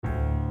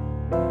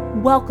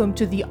Welcome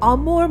to the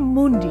Amor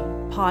Mundi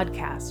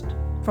podcast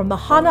from the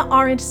Hannah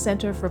Arendt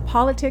Center for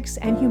Politics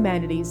and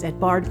Humanities at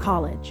Bard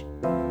College.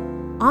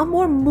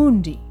 Amor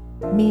Mundi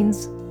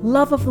means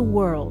love of the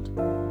world.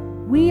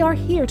 We are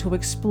here to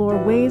explore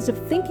ways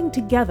of thinking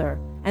together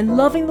and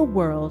loving the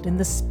world in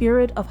the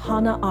spirit of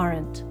Hannah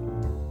Arendt.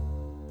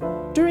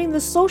 During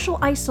the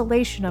social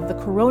isolation of the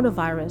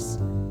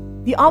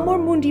coronavirus, the Amor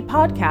Mundi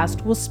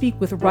podcast will speak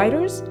with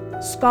writers,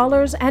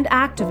 scholars, and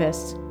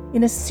activists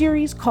in a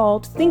series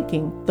called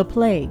Thinking the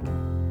Plague.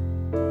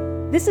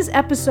 This is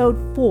episode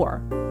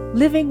 4,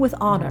 Living with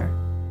Honor.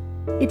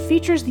 It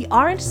features the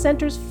Arendt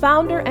Center's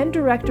founder and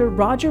director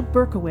Roger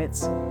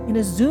Berkowitz in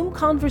a Zoom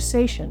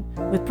conversation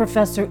with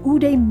Professor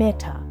Uday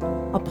Mehta,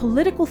 a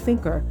political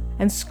thinker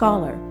and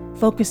scholar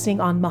focusing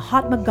on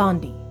Mahatma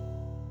Gandhi.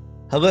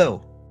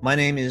 Hello, my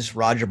name is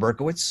Roger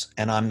Berkowitz,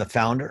 and I'm the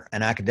founder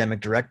and academic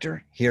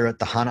director here at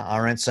the Hannah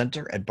Arendt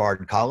Center at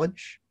Bard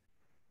College.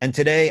 And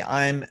today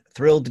I'm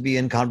thrilled to be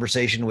in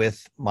conversation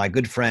with my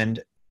good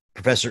friend,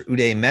 Professor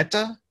Uday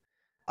Mehta,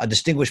 a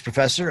distinguished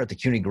professor at the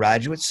CUNY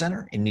Graduate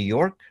Center in New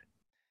York.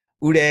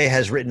 Uday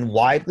has written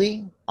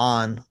widely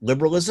on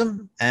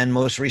liberalism and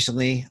most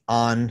recently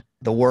on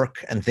the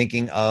work and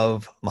thinking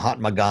of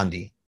Mahatma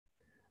Gandhi.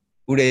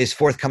 Uday's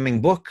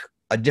forthcoming book,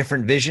 A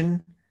Different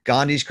Vision,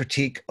 Gandhi's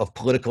Critique of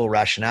Political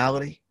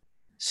Rationality,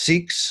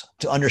 seeks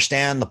to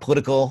understand the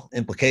political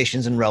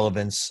implications and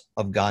relevance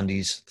of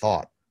Gandhi's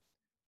thought.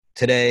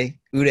 Today,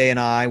 Uday and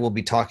I will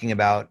be talking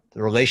about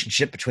the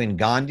relationship between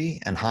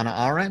Gandhi and Hannah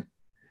Arendt,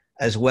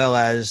 as well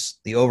as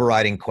the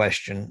overriding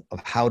question of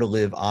how to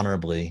live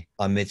honorably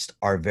amidst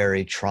our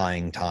very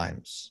trying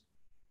times.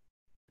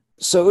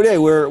 So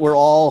Uday, we're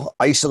all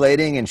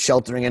isolating and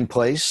sheltering in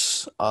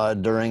place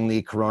during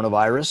the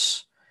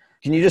coronavirus.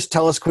 Can you just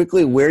tell us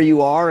quickly where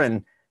you are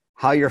and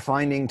how you're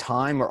finding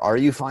time, or are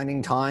you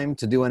finding time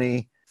to do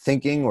any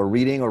thinking or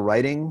reading or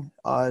writing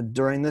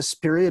during this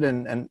period,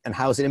 and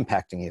how is it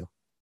impacting you?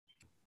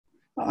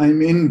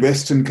 I'm in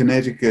Western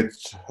Connecticut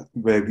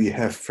where we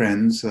have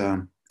friends,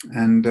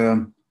 and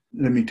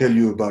let me tell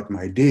you about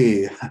my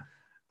day.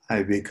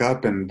 I wake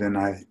up and then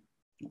I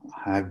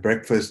have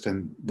breakfast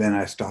and then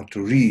I start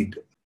to read.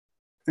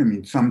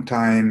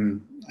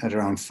 Sometime at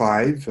around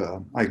 5,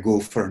 I go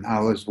for an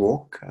hour's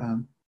walk.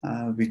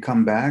 We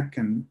come back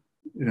and,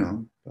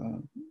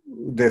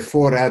 there are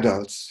 4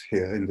 adults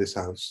here in this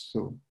house.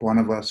 So one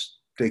of us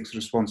takes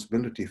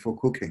responsibility for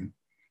cooking.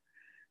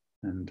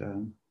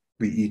 And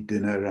we eat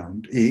dinner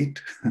around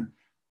 8,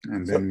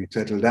 and then we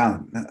settle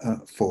down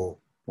for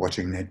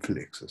watching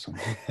Netflix or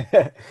something.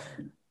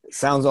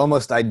 Sounds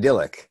almost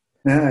idyllic.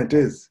 Yeah, it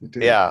is.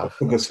 Yeah.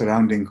 For the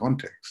surrounding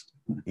context.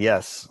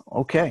 Yes.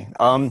 Okay.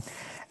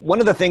 One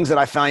of the things that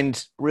I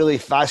find really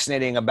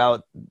fascinating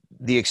about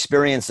the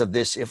experience of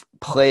this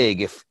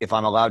plague, if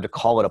I'm allowed to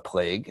call it a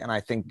plague, and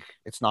I think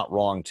it's not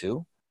wrong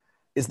to,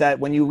 is that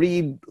when you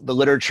read the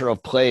literature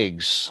of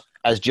plagues,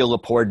 as Jill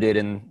Lepore did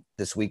in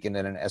this weekend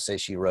in an essay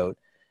she wrote,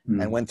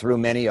 and went through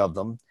many of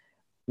them,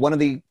 one of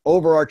the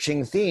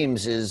overarching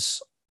themes is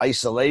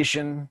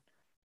isolation,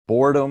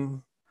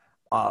 boredom,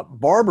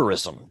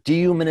 barbarism,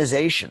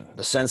 dehumanization,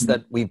 the sense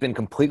that we've been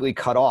completely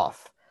cut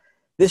off.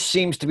 This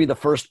seems to be the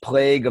first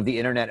plague of the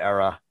internet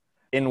era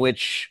in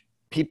which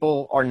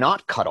people are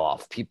not cut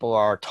off. People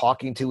are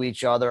talking to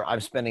each other. I'm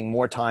spending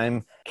more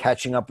time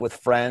catching up with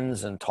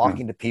friends and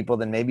talking to people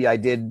than maybe I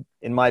did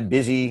in my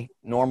busy,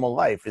 normal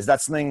life. Is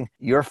that something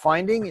you're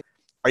finding?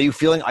 Are you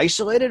feeling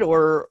isolated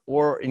or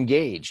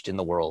engaged in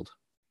the world?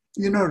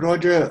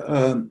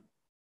 Roger,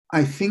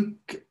 I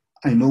think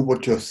I know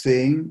what you're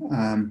saying.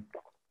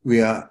 We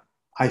are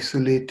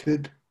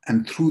isolated,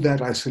 and through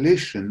that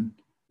isolation,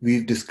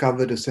 we've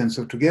discovered a sense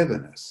of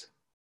togetherness.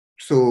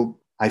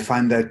 So I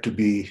find that to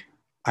be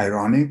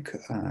ironic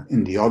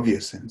in the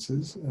obvious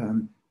senses,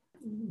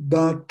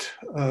 but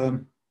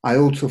I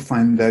also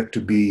find that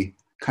to be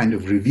kind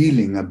of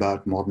revealing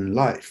about modern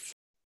life.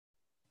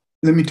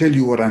 Let me tell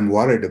you what I'm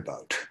worried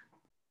about.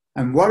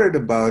 I'm worried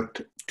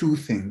about 2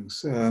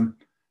 things.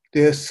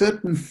 There are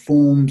certain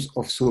forms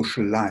of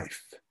social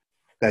life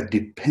that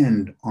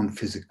depend on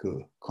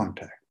physical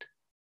contact.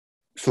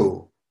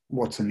 So,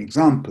 what's an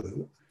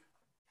example?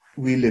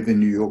 We live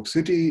in New York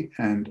City,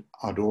 and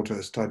our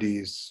daughter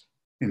studies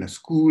in a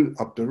school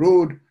up the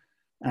road,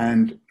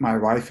 and my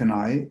wife and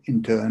I,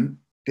 in turn,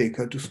 take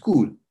her to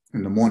school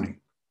in the morning.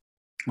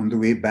 On the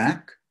way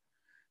back,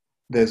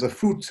 there's a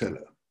fruit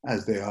seller,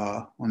 as they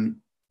are on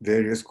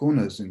various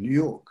corners in New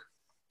York.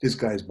 This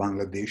guy is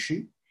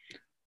Bangladeshi,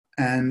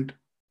 and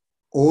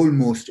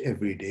almost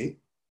every day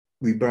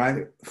we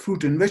buy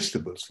fruit and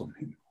vegetables from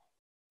him.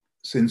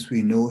 Since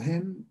we know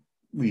him,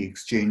 we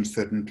exchange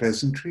certain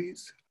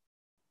pleasantries.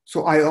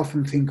 So I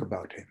often think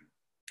about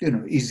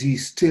him. Is he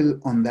still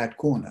on that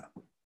corner?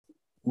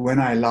 When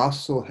I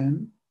last saw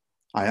him,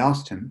 I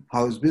asked him,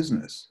 how's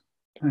business?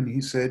 And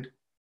he said,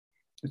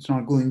 it's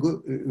not going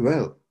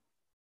well.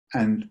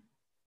 And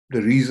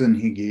the reason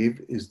he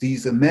gave is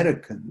these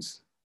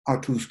Americans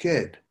are too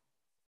scared.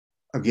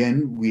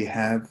 Again, we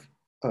have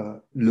a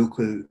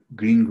local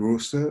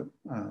greengrocer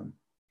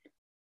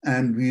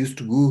and we used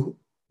to go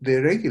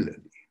there regularly.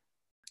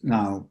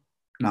 Now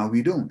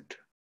we don't.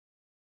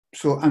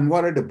 So I'm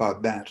worried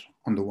about that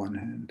on the one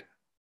hand.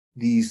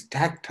 These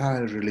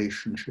tactile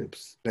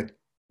relationships, that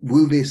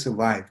will they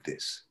survive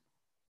this?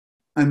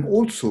 I'm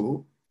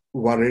also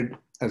worried,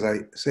 as I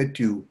said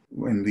to you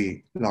when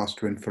we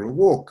last went for a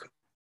walk,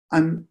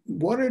 I'm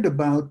worried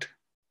about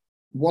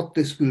what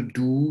this will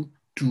do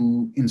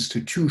to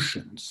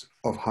institutions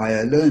of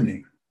higher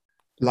learning,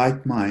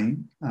 like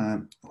mine,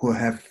 who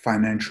have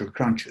financial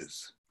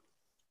crunches.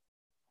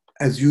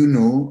 As you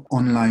know,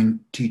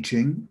 online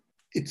teaching,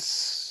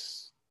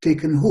 it's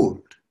taken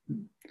hold.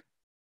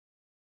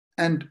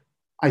 And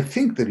I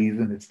think the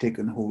reason it's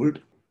taken hold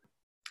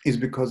is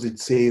because it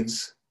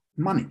saves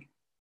money.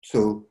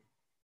 So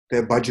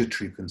there are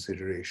budgetary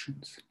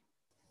considerations.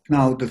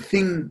 Now, the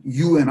thing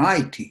you and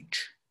I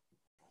teach,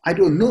 I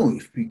don't know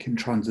if we can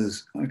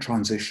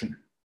transition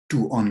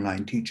to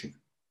online teaching.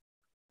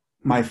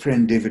 My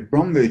friend David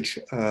Bromwich,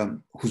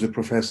 who's a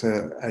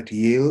professor at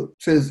Yale,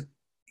 says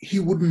he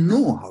wouldn't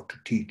know how to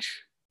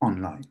teach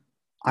online.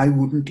 I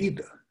wouldn't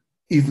either,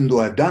 even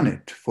though I've done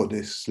it for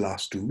this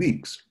last 2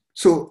 weeks.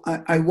 So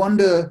I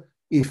wonder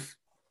if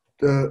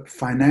the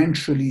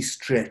financially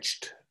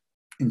stretched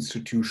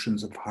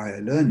institutions of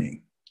higher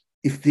learning,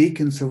 if they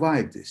can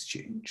survive this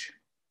change.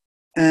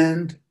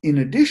 And in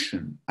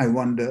addition, I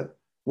wonder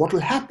what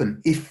will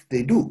happen if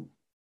they do.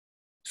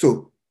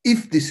 So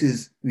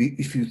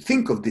if you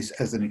think of this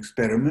as an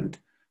experiment,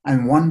 I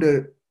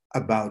wonder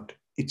about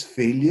its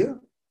failure,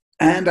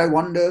 and I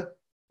wonder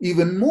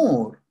even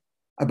more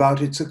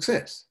about its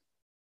success.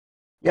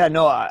 Yeah,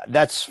 no,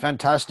 that's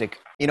fantastic.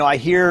 I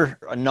hear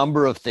a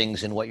number of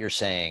things in what you're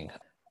saying.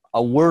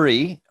 A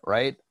worry,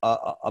 right,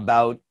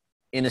 about,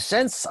 in a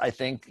sense, I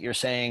think you're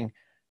saying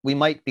we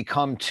might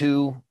become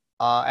too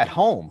at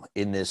home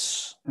in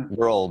this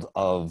world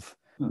of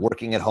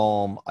working at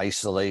home,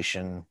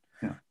 isolation,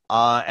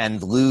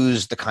 and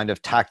lose the kind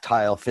of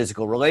tactile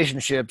physical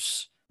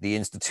relationships, the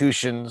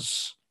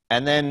institutions,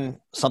 and then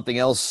something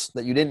else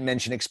that you didn't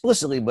mention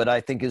explicitly, but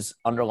I think is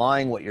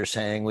underlying what you're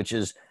saying, which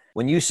is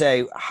when you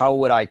say, how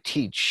would I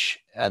teach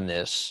in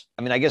this?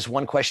 I mean, I guess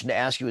one question to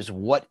ask you is,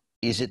 what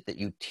is it that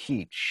you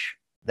teach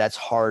that's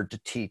hard to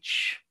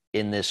teach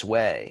in this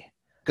way?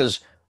 Because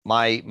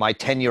my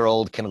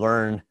 10-year-old can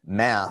learn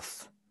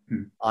math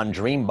on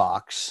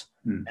Dreambox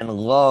and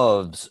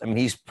loves, I mean,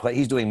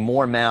 he's doing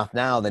more math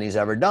now than he's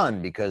ever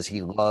done because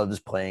he loves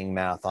playing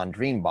math on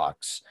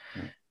Dreambox.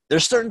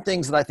 There's certain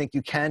things that I think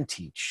you can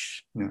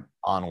teach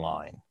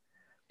online.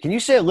 Can you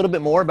say a little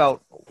bit more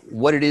about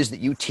what it is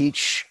that you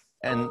teach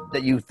and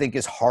that you think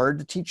is hard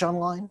to teach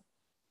online?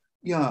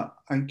 Yeah,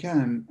 I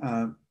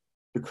can,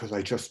 because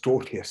I just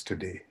taught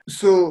yesterday.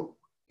 So,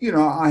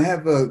 I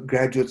have a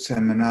graduate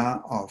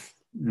seminar of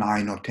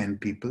 9 or 10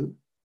 people.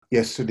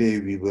 Yesterday,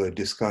 we were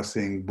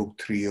discussing book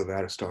 3 of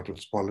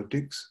Aristotle's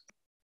Politics.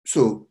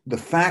 So the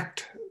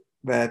fact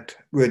that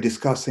we're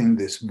discussing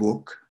this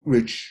book,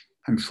 which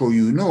I'm sure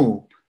you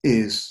know,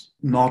 is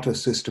not a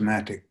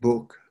systematic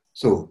book.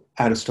 So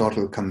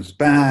Aristotle comes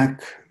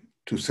back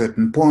to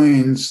certain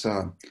points.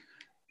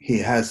 He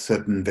has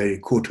certain very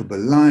quotable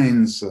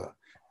lines.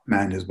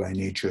 Man is by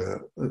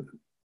nature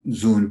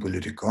zoon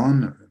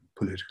politikon,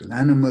 political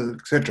animal,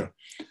 etc.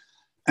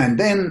 And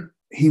then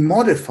he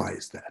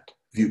modifies that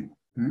view.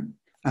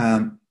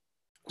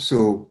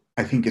 So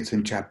I think it's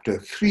in chapter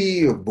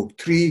 3 of book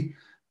 3.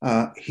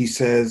 He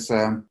says,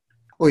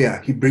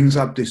 he brings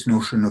up this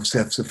notion of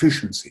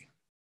self-sufficiency.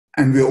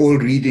 And we're all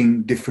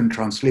reading different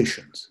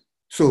translations.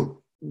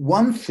 So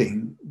one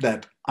thing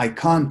that I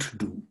can't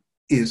do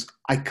is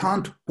I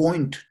can't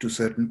point to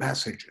certain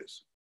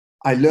passages.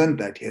 I learned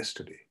that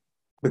yesterday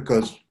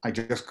because I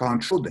just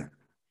can't show them.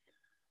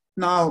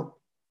 Now,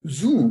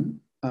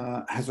 Zoom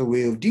has a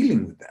way of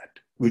dealing with that,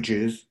 which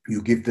is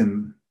you give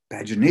them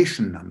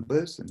pagination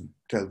numbers and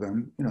tell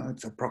them,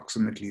 it's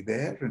approximately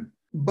there.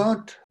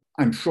 But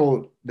I'm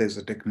sure there's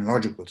a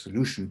technological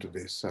solution to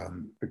this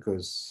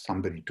because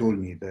somebody told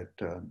me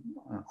that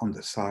on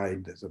the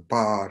side there's a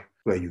bar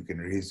where you can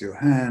raise your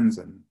hands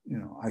and,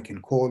 I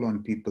can call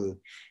on people.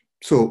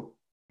 So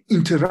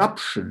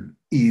interruption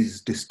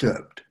is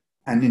disturbed.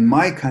 And in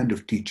my kind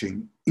of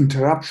teaching,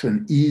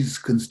 interruption is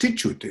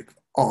constitutive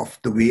of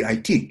the way I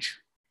teach.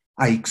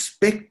 I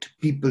expect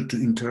people to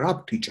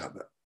interrupt each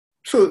other.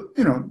 So,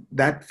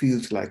 that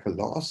feels like a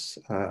loss.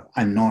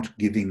 I'm not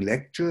giving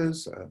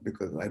lectures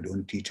because I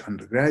don't teach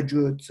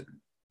undergraduates.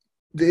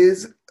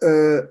 There's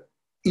an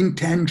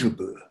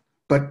intangible,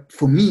 but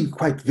for me,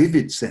 quite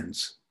vivid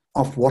sense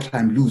of what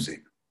I'm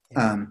losing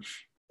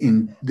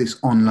in this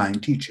online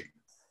teaching.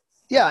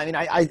 Yeah, I mean,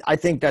 I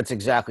think that's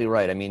exactly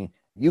right. I mean,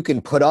 you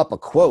can put up a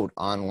quote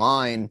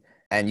online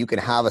and you can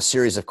have a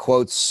series of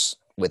quotes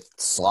with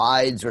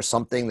slides or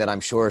something that I'm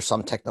sure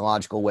some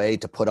technological way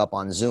to put up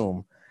on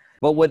Zoom.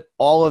 But what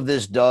all of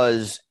this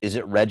does is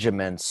it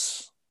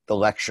regiments the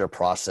lecture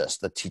process,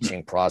 the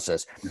teaching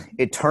process.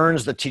 It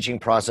turns the teaching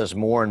process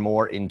more and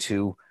more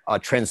into a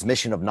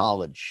transmission of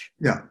knowledge.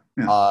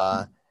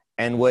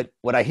 And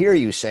what I hear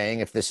you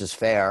saying, if this is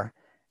fair,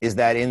 is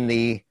that in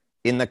the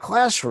in the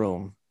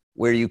classroom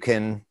where you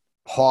can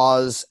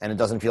pause and it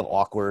doesn't feel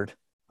awkward,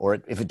 or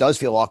if it does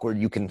feel awkward,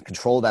 you can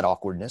control that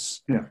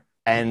awkwardness. Yeah.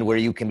 And where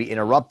you can be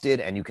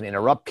interrupted and you can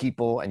interrupt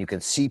people and you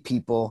can see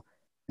people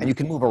and you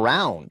can move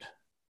around.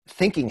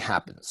 Thinking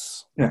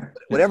happens. Yeah.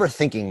 Whatever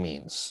thinking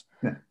means.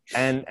 Yeah.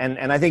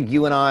 And I think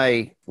you and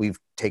I, we've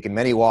taken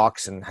many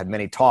walks and had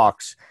many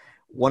talks.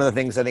 One of the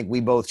things I think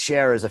we both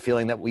share is a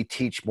feeling that we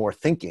teach more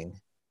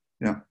thinking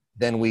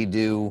than we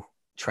do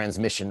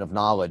transmission of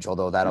knowledge,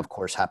 although that of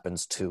course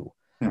happens too.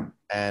 Yeah.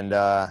 And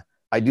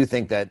I do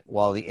think that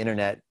while the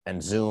internet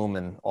and Zoom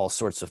and all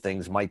sorts of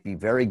things might be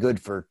very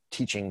good for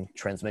teaching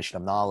transmission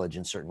of knowledge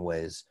in certain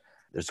ways,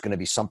 there's going to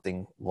be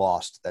something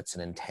lost that's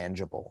an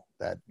intangible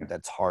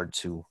that's hard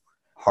to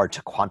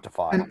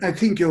quantify. And I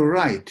think you're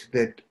right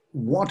that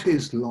what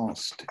is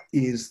lost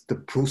is the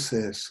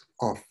process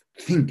of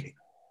thinking.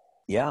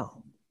 Yeah.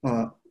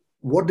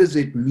 What does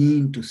it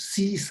mean to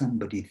see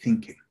somebody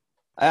thinking?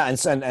 And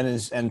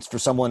for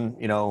someone,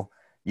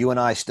 you and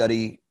I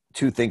study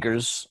two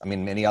thinkers. I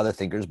mean, many other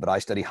thinkers, but I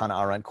study Hannah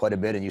Arendt quite a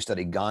bit, and you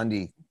study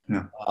Gandhi.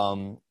 Yeah.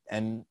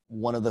 And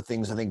one of the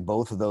things I think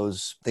both of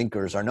those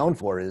thinkers are known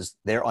for is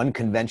their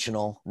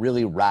unconventional,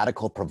 really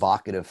radical,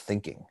 provocative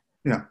thinking.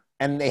 Yeah.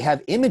 And they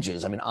have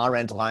images. I mean,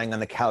 Arendt lying on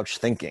the couch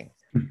thinking,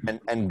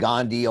 and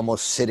Gandhi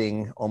almost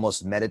sitting,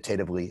 almost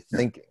meditatively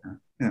thinking,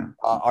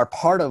 are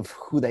part of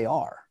who they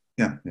are.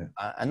 Yeah.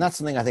 Yeah. And that's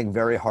something I think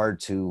very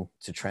hard to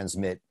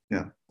transmit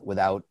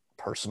without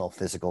personal,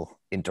 physical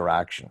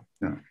interaction.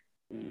 Yeah.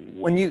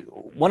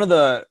 One of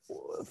the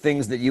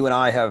things that you and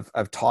I have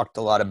talked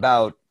a lot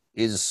about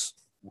is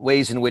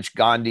ways in which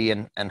Gandhi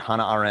and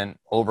Hannah Arendt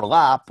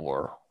overlap,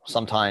 or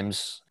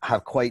sometimes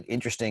have quite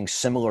interesting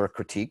similar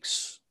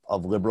critiques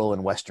of liberal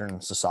and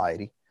Western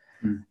society.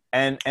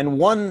 Mm. And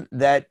one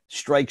that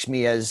strikes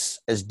me as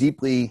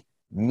deeply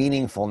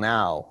meaningful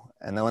now,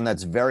 and the one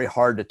that's very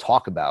hard to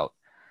talk about,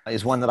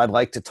 is one that I'd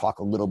like to talk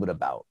a little bit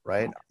about,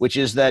 right? Which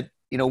is that,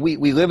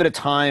 we live at a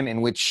time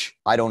in which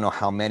I don't know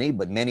how many,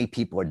 but many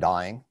people are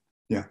dying.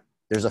 Yeah.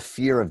 There's a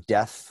fear of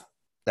death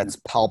that's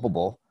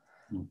palpable.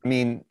 I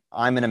mean,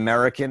 I'm an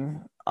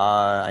American.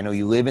 I know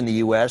you live in the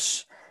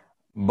US,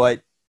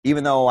 but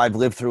even though I've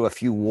lived through a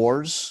few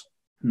wars,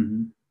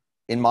 in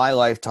my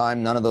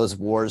lifetime, none of those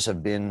wars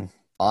have been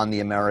on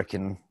the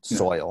American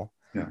soil.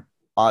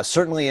 Yeah.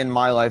 Certainly in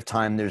my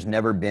lifetime, there's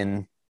never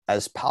been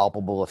as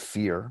palpable a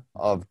fear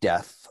of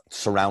death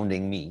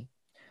surrounding me.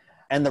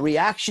 And the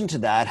reaction to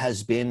that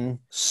has been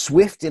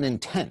swift and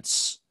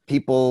intense.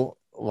 People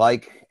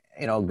like,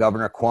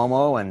 Governor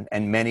Cuomo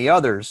and many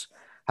others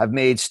have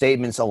made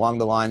statements along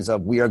the lines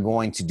of, we are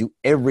going to do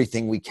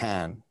everything we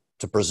can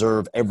to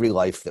preserve every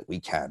life that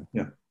we can.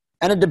 Yeah.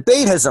 And a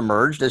debate has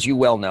emerged, as you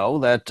well know,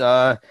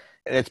 that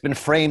it's been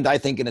framed, I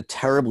think, in a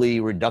terribly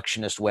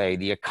reductionist way,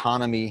 the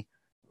economy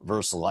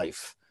versus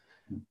life.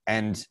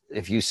 And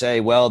if you say,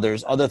 well,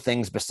 there's other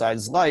things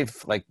besides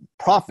life, like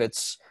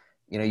profits,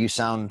 you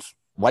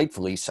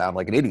rightfully sound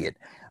like an idiot.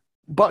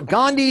 But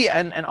Gandhi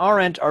and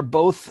Arendt are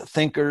both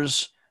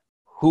thinkers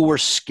who were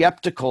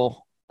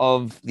skeptical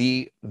of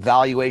the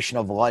valuation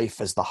of life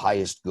as the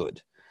highest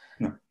good.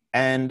 Yeah.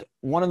 And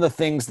one of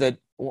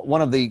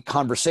the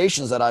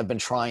conversations that I've been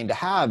trying to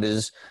have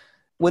is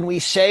when we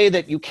say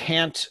that you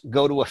can't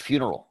go to a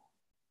funeral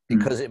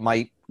because it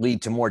might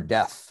lead to more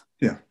death,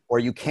 or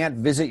you can't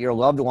visit your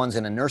loved ones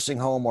in a nursing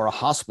home or a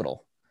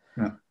hospital,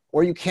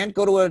 or you can't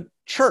go to a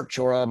church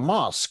or a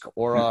mosque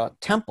or a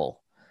temple.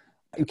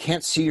 You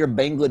can't see your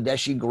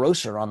Bangladeshi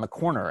grocer on the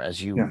corner,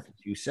 as you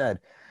said.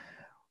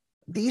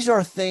 These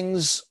are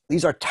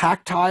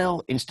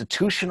tactile,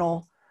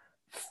 institutional,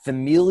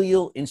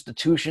 familial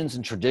institutions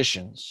and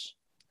traditions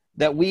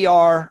that we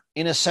are,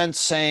 in a sense,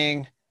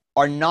 saying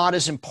are not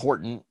as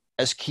important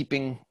as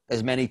keeping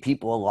as many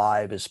people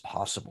alive as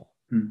possible.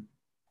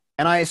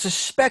 And I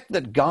suspect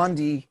that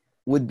Gandhi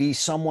would be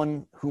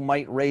someone who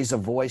might raise a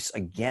voice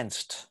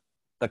against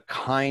the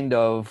kind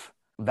of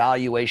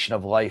valuation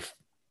of life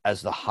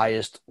as the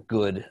highest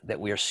good that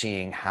we are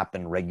seeing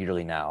happen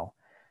regularly now.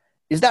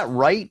 Is that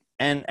right?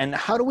 And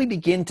how do we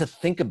begin to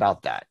think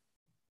about that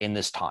in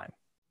this time?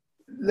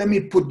 Let me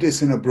put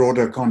this in a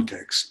broader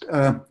context.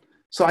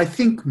 So I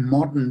think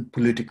modern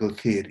political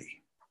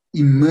theory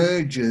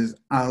emerges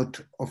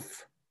out of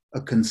a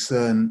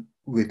concern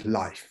with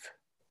life.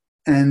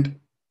 And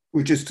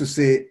which is to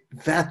say,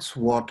 that's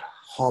what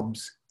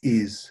Hobbes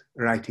is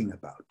writing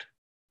about.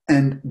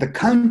 And the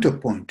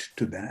counterpoint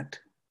to that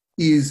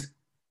is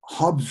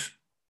Hobbes,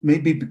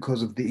 maybe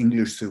because of the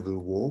English Civil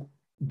War,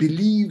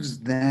 believes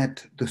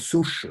that the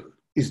social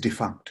is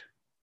defunct.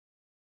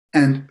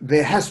 And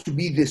there has to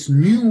be this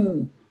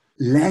new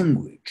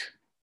language.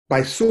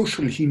 By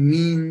social, he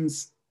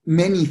means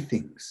many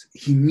things.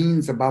 He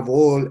means, above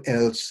all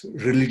else,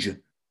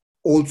 religion,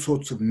 all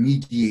sorts of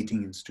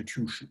mediating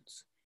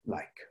institutions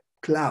like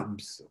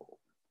clubs or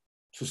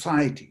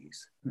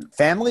societies.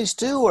 Families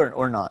too,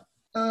 or not?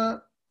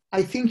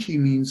 I think he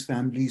means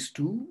families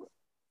too.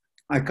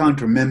 I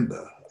can't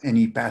remember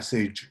any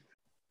passage.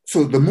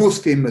 So the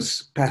most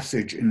famous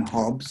passage in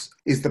Hobbes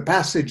is the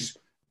passage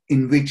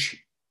in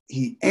which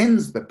he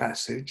ends the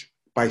passage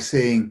by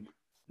saying,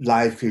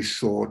 life is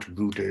short,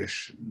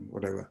 brutish,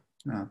 whatever.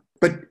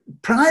 But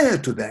prior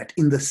to that,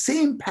 in the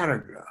same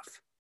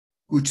paragraph,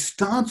 which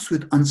starts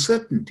with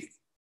uncertainty,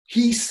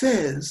 he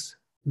says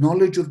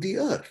knowledge of the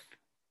earth,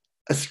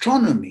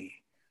 astronomy,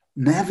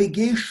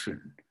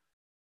 navigation,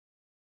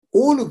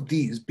 all of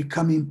these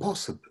become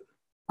impossible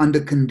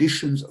under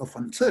conditions of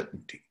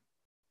uncertainty.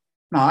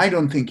 Now, I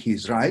don't think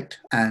he's right,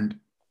 and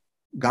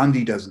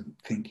Gandhi doesn't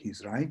think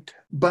he's right.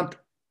 But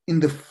in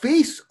the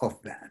face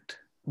of that,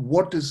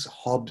 what does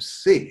Hobbes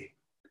say?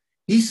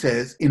 He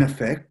says, in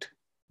effect,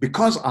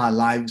 because our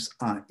lives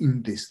are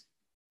in this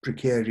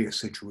precarious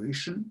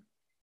situation,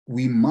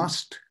 we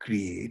must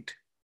create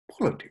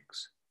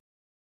politics.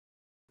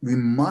 We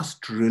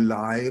must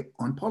rely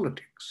on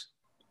politics.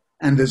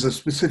 And there's a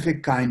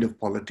specific kind of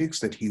politics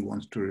that he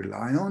wants to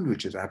rely on,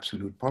 which is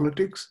absolute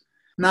politics.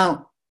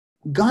 Now,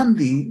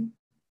 Gandhi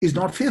is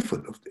not fearful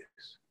of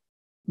this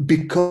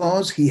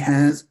because he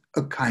has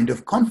a kind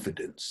of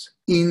confidence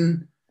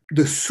in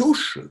the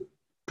social,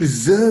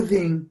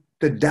 preserving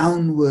the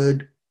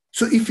downward.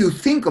 So if you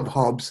think of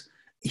Hobbes,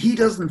 he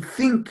doesn't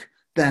think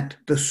that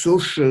the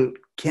social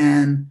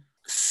can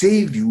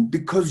save you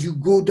because you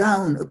go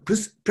down a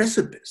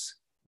precipice,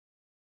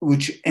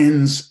 which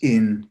ends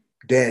in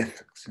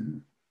death.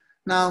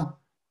 Now,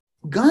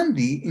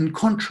 Gandhi, in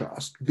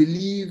contrast,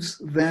 believes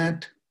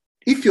that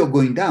if you're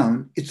going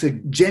down, it's a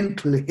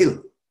gentle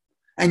hill,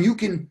 and you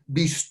can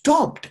be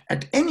stopped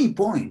at any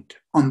point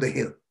on the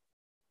hill.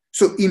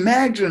 So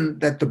imagine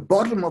that the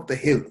bottom of the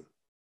hill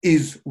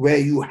is where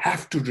you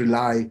have to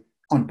rely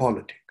on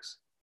politics.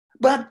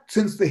 But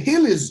since the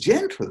hill is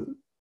gentle,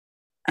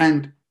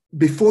 and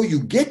before you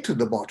get to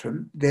the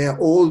bottom, there are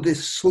all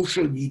this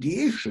social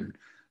mediation,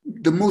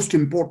 the most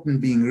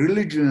important being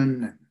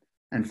religion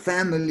and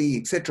family,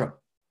 etc.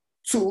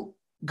 So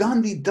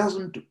Gandhi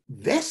doesn't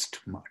vest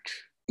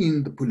much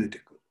in the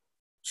political.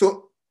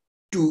 So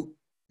to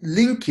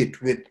link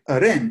it with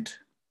Arendt,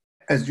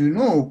 as you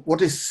know,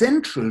 what is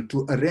central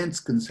to Arendt's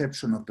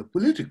conception of the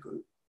political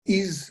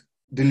is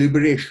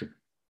deliberation.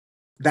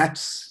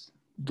 That's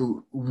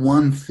the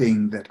one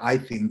thing that I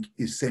think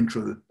is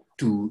central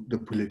to the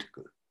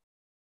political.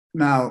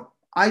 Now,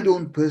 I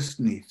don't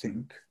personally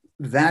think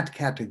that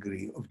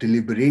category of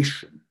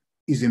deliberation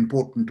is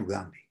important to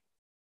Gandhi.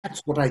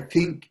 That's what I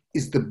think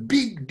is the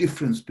big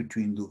difference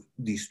between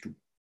these two.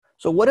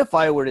 So what if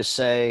I were to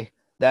say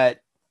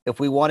that if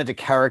we wanted to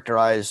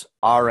characterize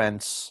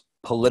Arendt's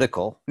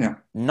political,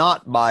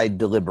 not by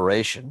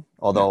deliberation,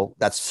 although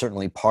that's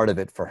certainly part of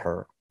it for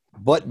her,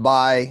 but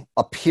by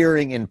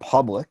appearing in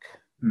public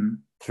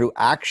through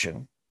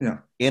action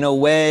in a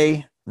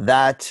way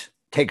that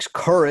takes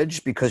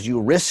courage because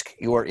you risk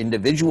your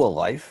individual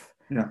life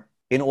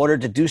in order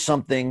to do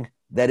something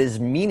that is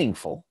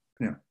meaningful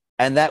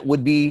and that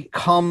would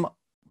become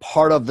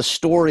part of the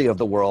story of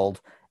the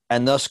world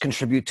and thus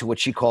contribute to what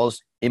she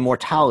calls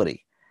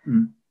immortality.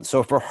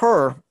 So for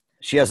her,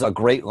 she has a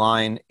great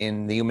line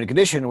in The Human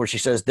Condition where she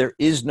says, there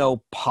is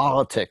no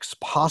politics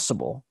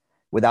possible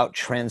without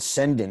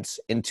transcendence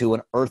into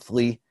an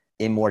earthly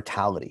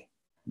immortality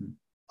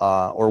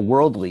or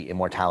worldly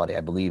immortality,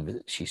 I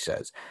believe she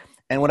says.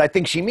 And what I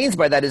think she means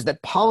by that is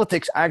that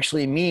politics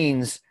actually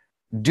means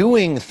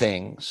doing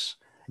things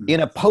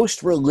in a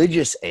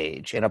post-religious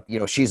age.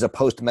 She's a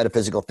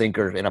post-metaphysical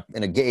thinker in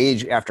an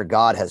age after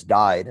God has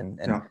died,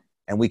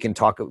 and we can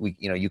talk.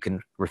 You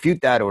can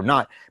refute that or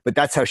not, but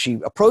that's how she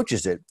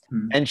approaches it.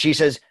 And she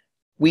says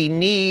we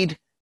need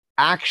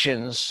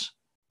actions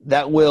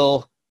that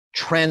will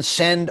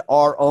transcend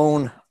our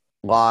own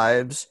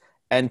lives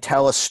and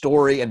tell a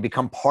story and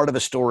become part of a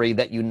story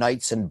that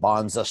unites and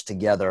bonds us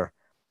together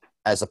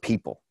as a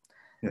people.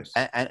 Yes.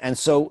 And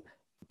so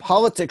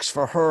politics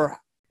for her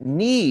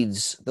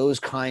needs those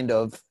kind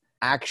of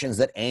actions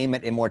that aim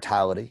at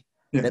immortality,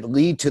 that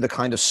lead to the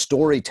kind of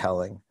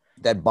storytelling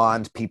that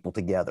bonds people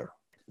together.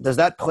 Does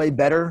that play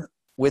better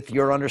with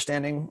your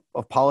understanding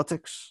of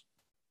politics?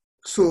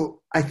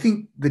 So I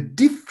think the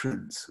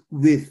difference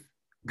with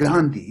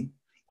Gandhi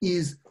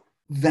is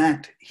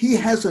that he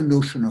has a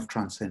notion of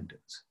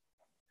transcendence,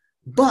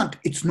 but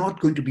it's not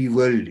going to be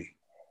worldly.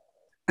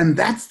 And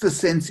that's the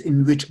sense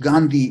in which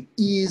Gandhi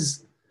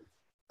is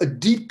a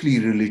deeply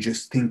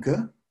religious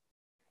thinker.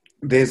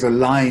 There's a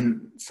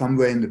line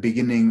somewhere in the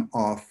beginning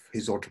of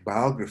his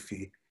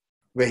autobiography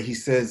where he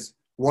says,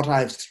 what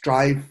I've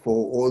strived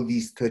for all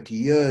these 30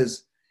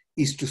 years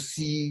is to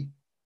see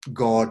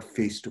God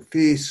face to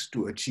face,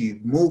 to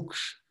achieve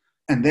moksha.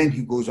 And then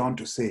he goes on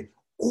to say,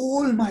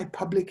 all my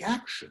public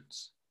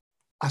actions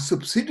are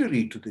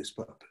subsidiary to this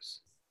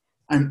purpose.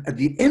 And at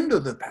the end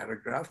of the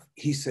paragraph,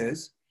 he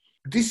says,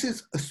 this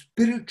is a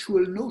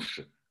spiritual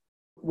notion.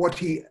 What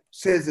he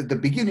says at the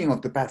beginning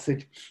of the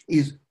passage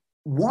is,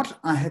 what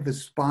I have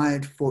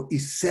aspired for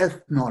is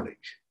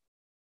self-knowledge.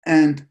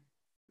 And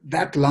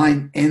that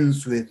line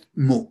ends with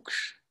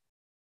moksha.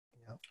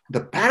 The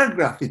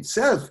paragraph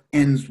itself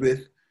ends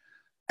with,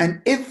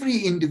 and every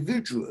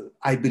individual,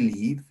 I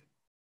believe,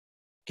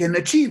 can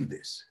achieve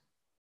this.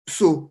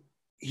 So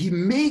he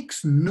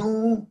makes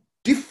no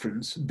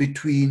difference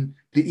between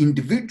the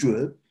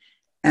individual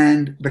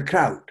and the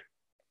crowd.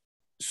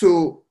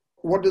 So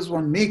what does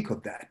one make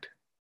of that?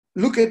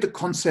 Look at the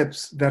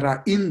concepts that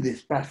are in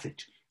this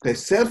passage.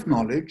 There's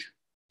self-knowledge,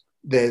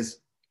 there's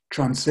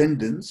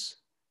transcendence,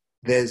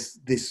 there's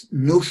this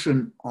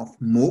notion of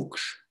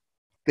moksha,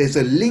 there's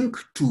a link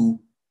to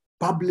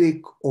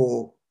public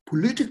or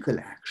political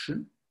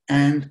action,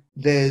 and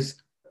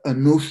there's a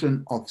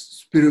notion of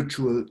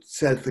spiritual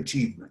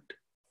self-achievement.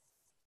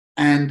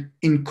 And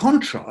in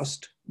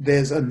contrast,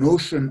 there's a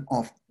notion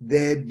of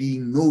there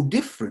being no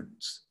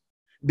difference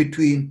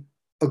between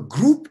a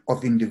group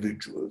of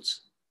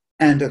individuals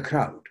and a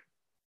crowd.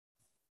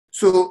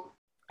 So,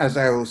 as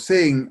I was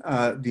saying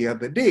the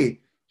other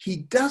day, he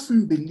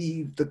doesn't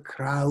believe the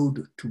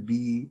crowd to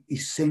be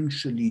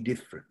essentially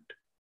different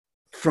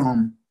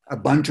from a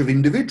bunch of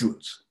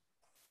individuals.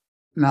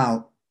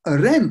 Now,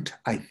 Arendt,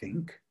 I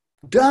think,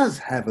 does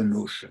have a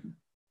notion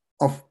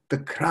of the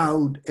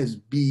crowd as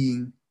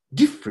being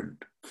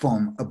different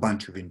from a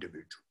bunch of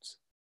individuals.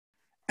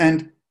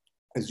 And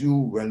as you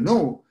well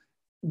know,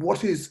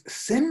 what is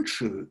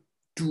central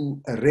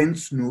to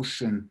Arendt's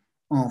notion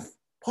of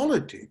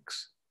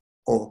politics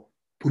or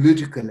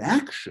political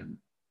action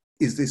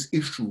is this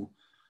issue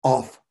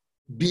of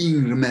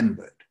being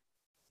remembered.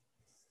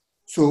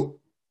 So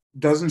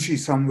doesn't she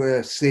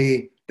somewhere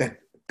say that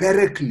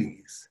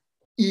Pericles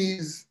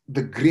is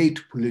the great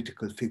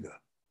political figure?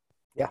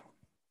 Yeah.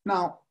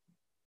 Now,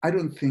 I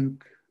don't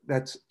think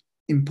that's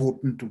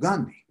important to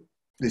Gandhi,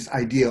 this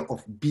idea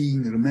of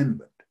being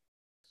remembered.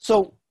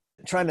 So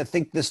trying to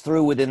think this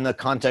through within the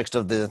context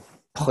of the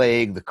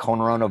plague, the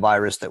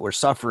coronavirus that we're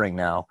suffering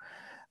now,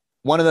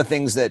 one of the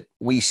things that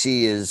we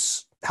see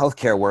is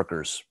healthcare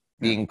workers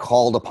being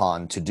called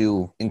upon to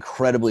do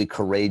incredibly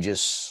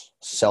courageous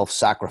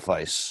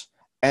self-sacrifice.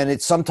 And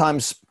it's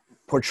sometimes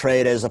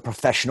portrayed as a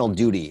professional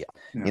duty.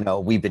 Yeah. You know,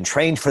 we've been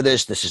trained for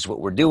this. This is what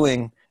we're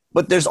doing.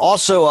 But there's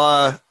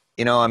also,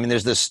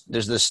 there's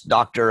this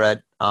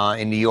doctor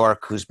in New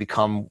York who's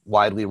become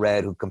widely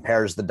read, who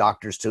compares the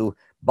doctors to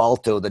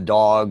Balto, the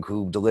dog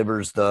who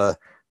delivers the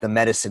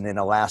medicine in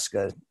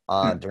Alaska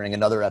during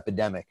another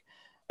epidemic.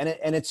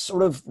 And it's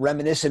sort of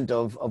reminiscent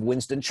of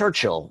Winston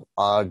Churchill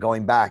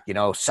going back,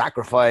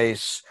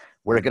 sacrifice,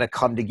 we're going to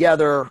come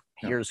together,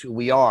 here's who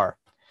we are.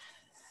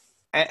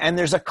 And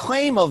there's a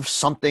claim of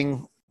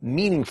something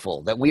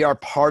meaningful, that we are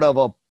part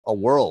of a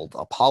world,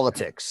 a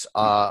politics,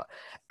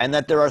 and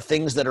that there are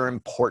things that are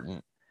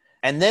important.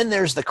 And then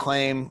there's the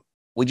claim,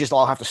 we just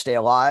all have to stay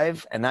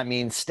alive, and that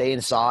means stay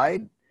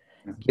inside,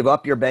 give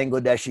up your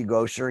Bangladeshi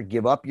grocer,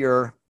 give up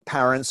your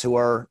parents who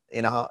are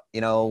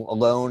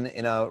alone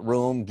in a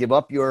room, give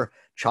up your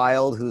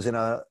child who's in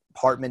an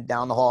apartment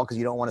down the hall because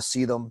you don't want to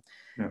see them.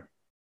 Yeah.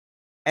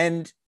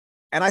 And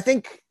I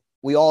think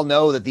we all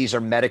know that these are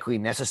medically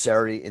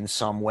necessary in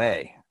some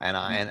way.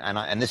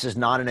 And this is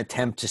not an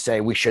attempt to say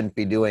we shouldn't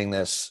be doing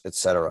this, et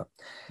cetera.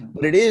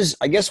 But it is,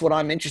 I guess what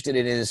I'm interested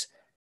in is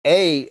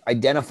A,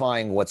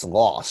 identifying what's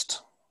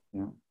lost,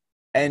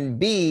 and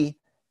B,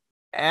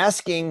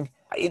 asking,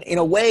 in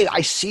a way,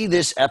 I see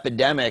this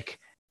epidemic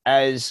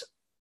as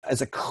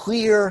a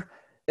clear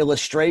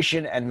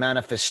illustration and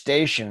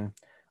manifestation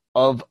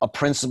of a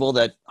principle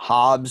that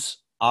Hobbes,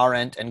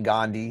 Arendt, and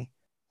Gandhi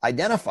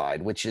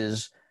identified, which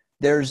is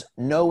there's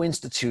no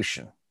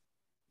institution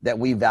that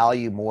we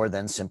value more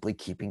than simply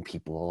keeping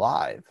people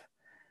alive.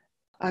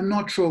 I'm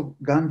not sure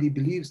Gandhi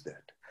believes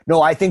that.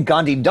 No, I think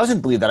Gandhi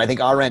doesn't believe that. I think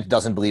Arendt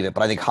doesn't believe it,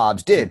 but I think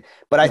Hobbes did.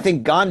 But I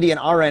think Gandhi and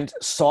Arendt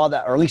saw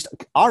that, or at least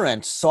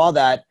Arendt saw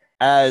that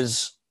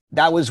as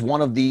that was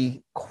one of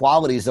the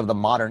qualities of the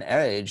modern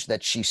age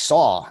that she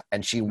saw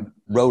and she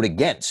wrote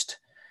against.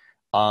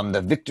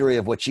 The victory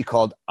of what she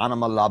called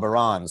anima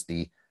laborans,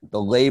 the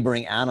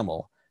laboring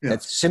animal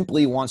that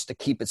simply wants to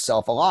keep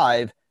itself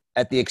alive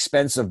at the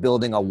expense of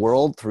building a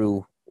world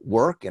through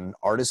work and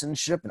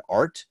artisanship and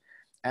art,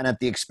 and at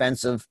the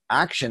expense of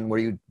action where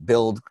you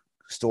build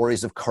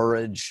stories of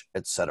courage,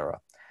 etc.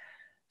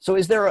 So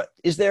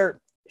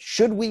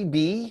should we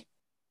be,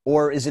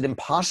 or is it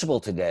impossible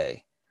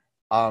today?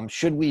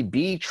 Should we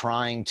be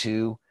trying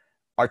to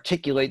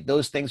articulate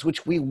those things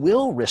which we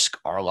will risk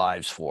our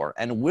lives for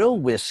and will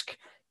risk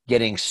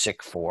getting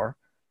sick for?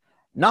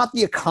 Not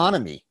the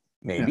economy,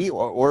 maybe,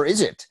 or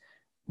is it?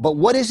 But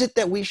what is it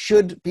that we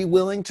should be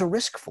willing to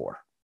risk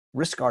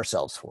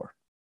ourselves for?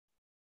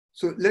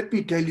 So let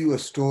me tell you a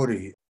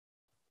story.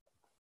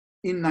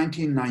 In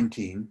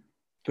 1919,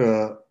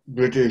 the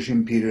British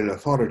imperial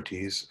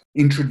authorities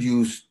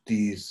introduced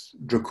these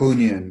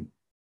draconian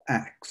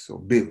acts or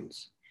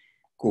bills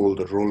called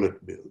the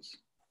Rowlatt Bills.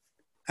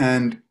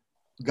 And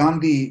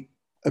Gandhi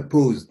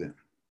opposed them.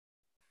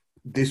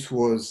 This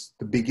was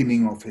the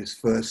beginning of his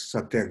first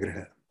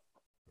satyagraha.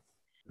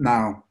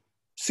 Now,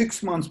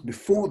 6 months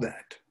before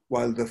that,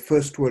 while the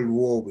First World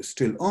War was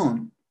still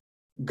on,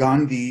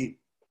 Gandhi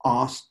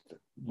asked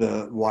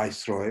the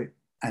viceroy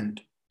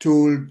and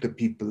told the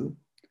people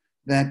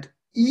that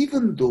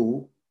even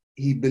though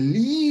he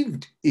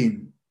believed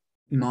in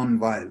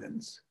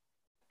non-violence,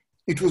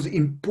 it was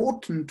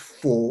important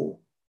for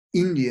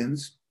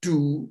Indians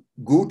to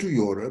go to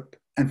Europe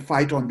and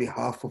fight on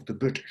behalf of the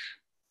British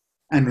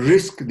and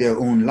risk their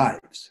own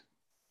lives.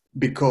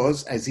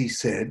 Because, as he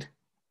said,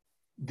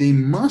 they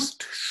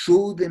must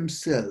show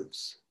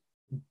themselves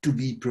to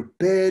be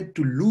prepared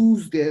to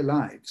lose their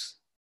lives.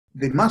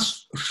 They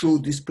must show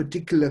this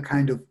particular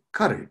kind of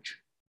courage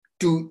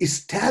to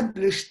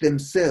establish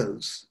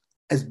themselves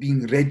as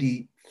being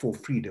ready for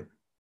freedom.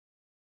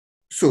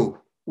 So,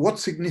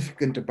 what's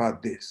significant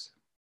about this?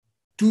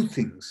 Two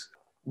things.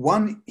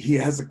 One, he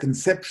has a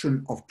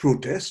conception of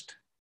protest,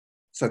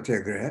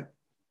 satyagraha.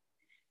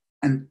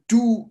 And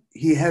two,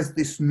 he has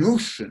this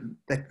notion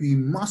that we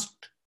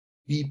must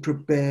be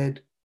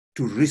prepared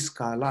to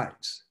risk our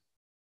lives.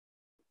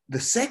 The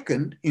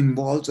second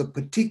involves a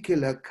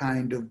particular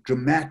kind of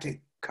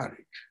dramatic courage.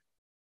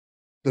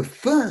 The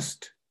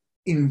first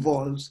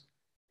involves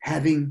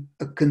having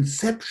a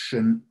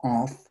conception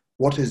of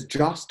what is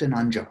just and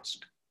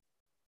unjust.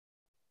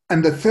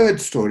 And the third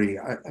story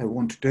I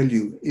want to tell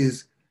you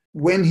is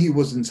when he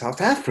was in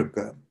South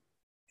Africa,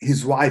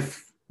 his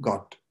wife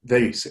got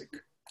very sick.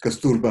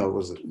 Kasturba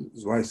was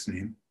his wife's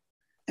name.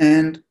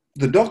 And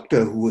the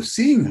doctor who was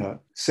seeing her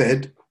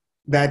said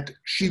that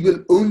she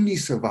will only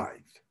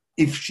survive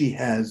if she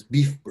has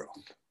beef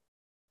broth.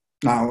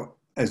 Now,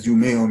 as you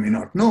may or may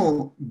not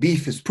know,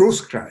 beef is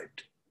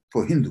proscribed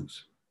for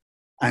Hindus.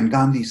 And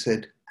Gandhi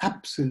said,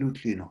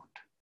 absolutely not.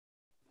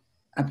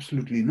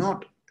 Absolutely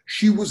not.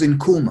 She was in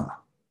coma,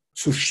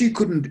 so she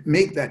couldn't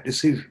make that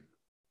decision.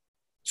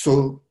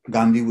 So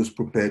Gandhi was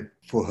prepared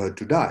for her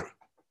to die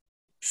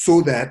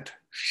so that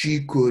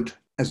she could,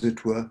 as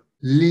it were,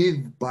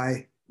 live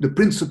by the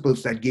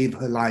principles that gave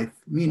her life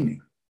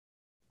meaning,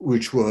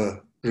 which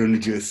were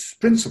religious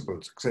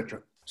principles,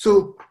 etc.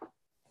 So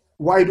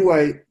why do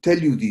I tell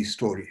you these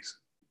stories?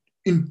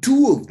 In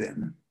two of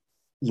them,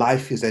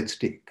 life is at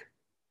stake.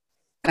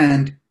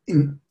 And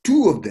in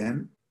two of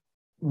them,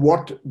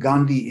 what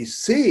Gandhi is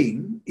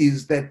saying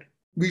is that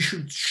we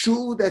should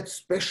show that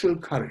special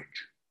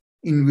courage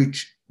in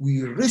which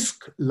we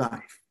risk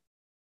life.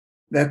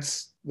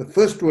 That's the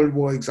First World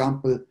War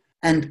example.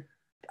 And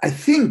I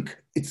think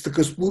it's the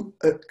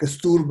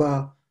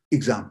Kasturba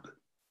example.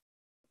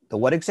 The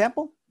what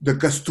example? The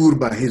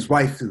Kasturba, his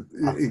wife's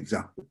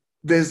example.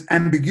 There's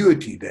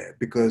ambiguity there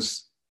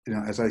because,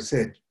 as I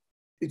said,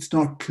 it's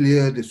not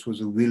clear this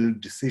was a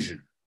willed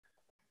decision.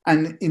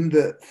 And in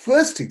the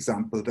first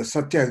example, the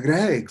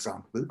Satyagraha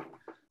example,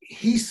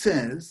 he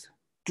says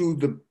to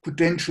the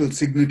potential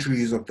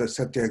signatories of the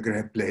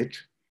Satyagraha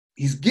pledge,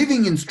 he's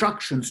giving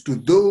instructions to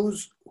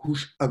those who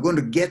are going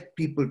to get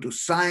people to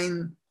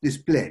sign this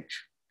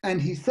pledge.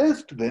 And he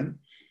says to them,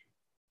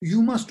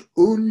 you must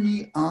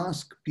only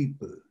ask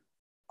people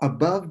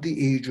above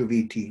the age of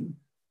 18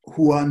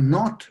 who are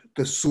not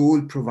the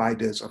sole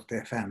providers of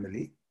their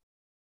family.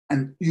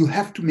 And you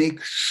have to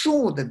make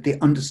sure that they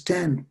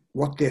understand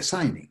what they're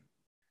signing.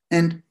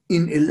 And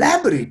in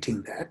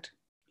elaborating that,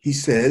 he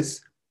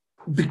says,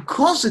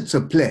 because it's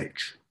a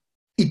pledge,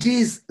 it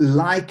is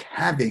like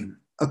having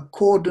a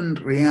cordon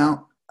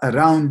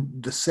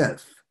around the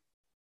self.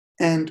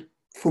 And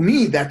for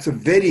me, that's a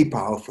very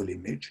powerful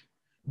image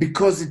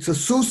because it's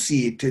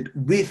associated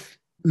with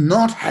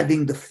not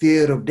having the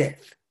fear of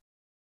death.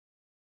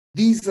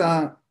 These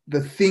are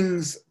the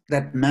things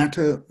that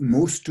matter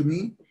most to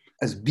me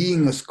as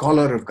being a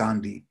scholar of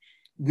Gandhi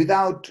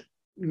without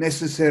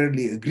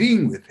necessarily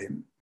agreeing with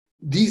him.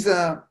 These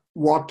are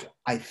what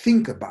I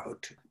think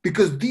about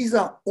because these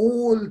are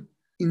all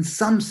in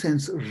some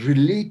sense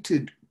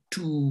related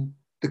to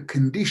the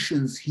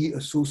conditions he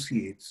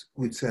associates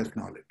with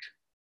self-knowledge.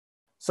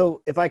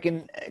 So if I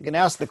can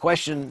ask the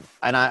question,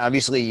 and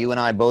obviously you and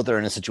I both are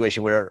in a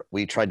situation where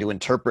we try to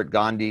interpret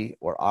Gandhi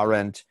or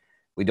Arendt.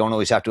 We don't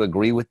always have to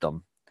agree with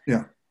them.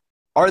 Yeah.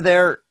 Are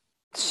there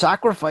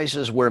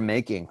sacrifices we're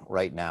making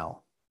right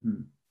now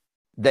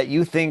that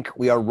you think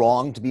we are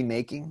wrong to be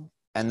making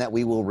and that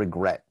we will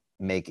regret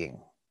making?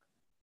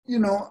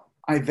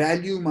 I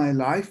value my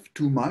life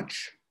too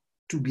much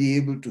to be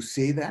able to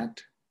say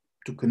that,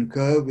 to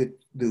concur with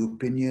the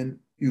opinion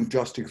you've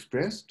just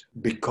expressed,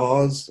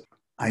 because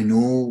I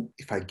know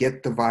if I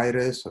get the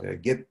virus or I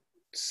get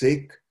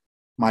sick,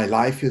 my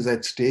life is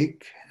at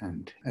stake.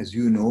 And as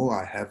you know,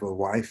 I have a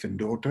wife and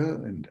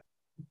daughter.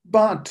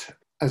 But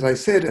as I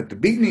said at the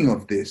beginning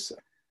of this,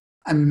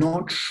 I'm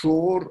not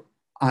sure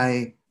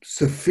I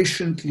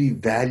sufficiently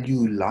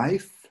value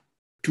life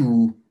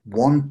to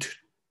want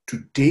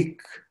to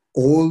take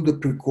all the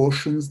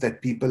precautions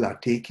that people are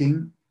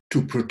taking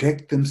to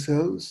protect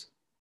themselves.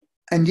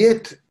 And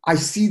yet I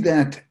see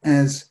that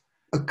as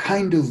a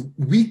kind of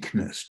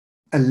weakness,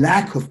 a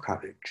lack of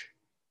courage,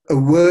 a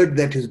word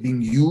that is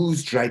being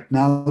used right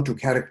now to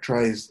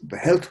characterize the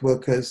health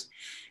workers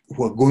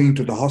who are going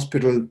to the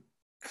hospital,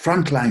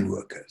 frontline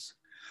workers.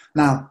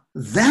 Now,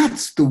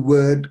 that's the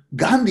word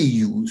Gandhi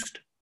used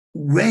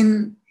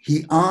when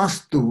he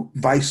asked the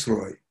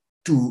viceroy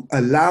to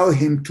allow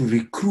him to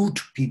recruit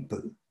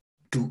people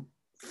to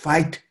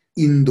fight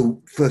in the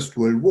First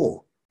World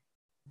War.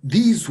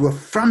 These were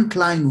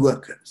frontline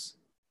workers.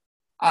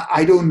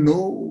 I don't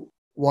know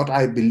what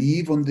I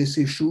believe on this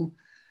issue,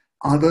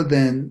 other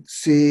than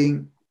saying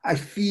I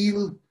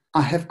feel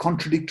I have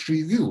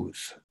contradictory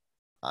views.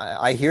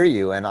 I hear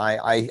you. And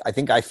I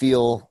think I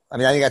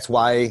think that's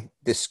why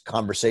this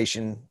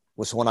conversation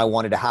was one I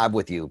wanted to have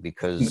with you,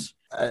 because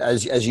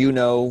as you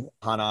know,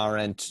 Hannah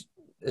Arendt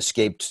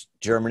escaped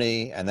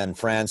Germany and then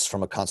France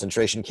from a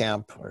concentration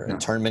camp or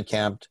internment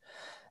camp.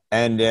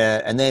 And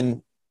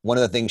then one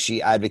of the things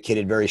she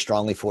advocated very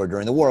strongly for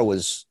during the war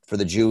was for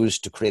the Jews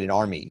to create an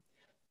army,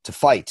 to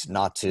fight,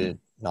 not to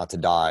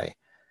die.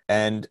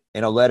 And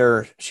in a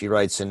letter she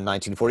writes in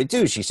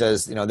 1942, she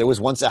says, there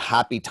was once a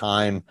happy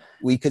time,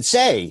 we could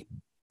say,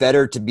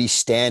 better to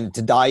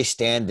die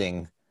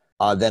standing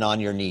than on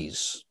your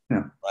knees.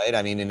 Yeah. Right?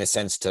 I mean, in a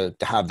sense, to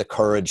have the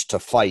courage to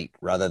fight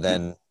rather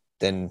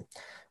than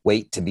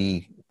wait to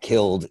be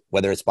killed,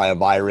 whether it's by a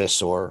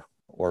virus or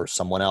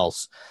someone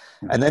else.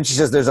 And then she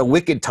says, there's a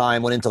wicked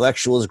time when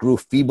intellectuals grew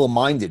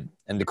feeble-minded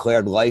and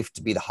declared life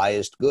to be the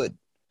highest good.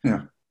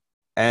 Yeah.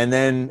 And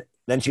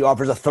then she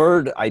offers a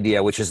third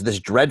idea, which is this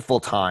dreadful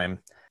time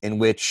in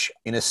which,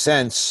 in a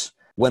sense,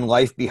 when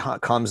life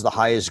becomes the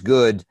highest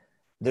good,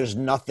 there's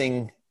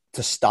nothing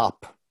to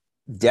stop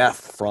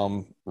death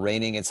from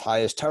reigning its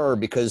highest terror,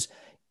 because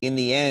in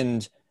the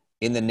end,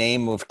 in the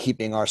name of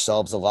keeping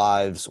ourselves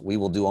alive, we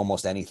will do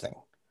almost anything.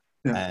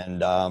 Yeah.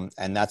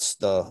 And that's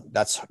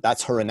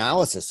her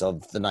analysis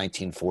of the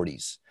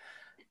 1940s.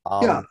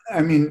 Yeah,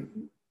 I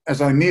mean,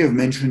 as I may have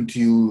mentioned to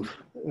you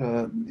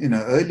in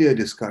an earlier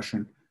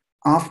discussion,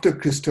 after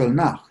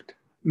Kristallnacht,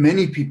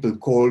 many people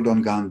called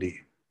on Gandhi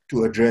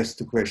to address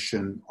the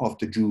question of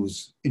the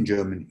Jews in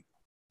Germany.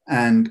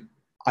 And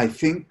I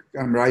think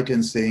I'm right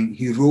in saying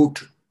he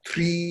wrote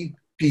 3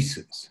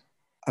 pieces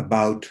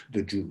about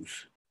the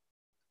Jews.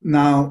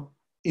 Now,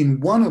 in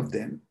one of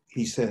them,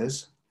 he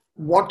says,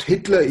 what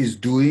Hitler is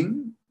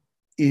doing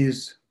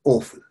is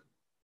awful.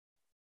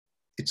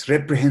 It's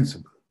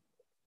reprehensible.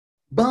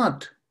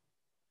 But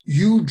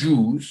you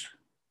Jews,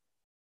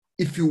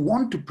 if you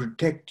want to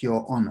protect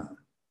your honor,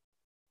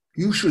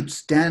 you should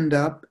stand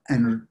up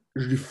and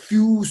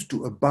refuse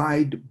to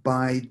abide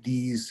by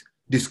these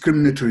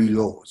discriminatory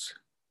laws,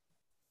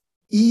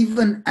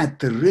 even at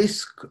the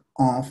risk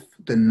of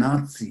the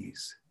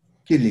Nazis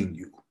killing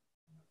you.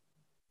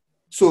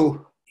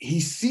 So he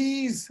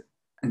sees,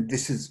 and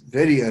this is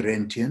very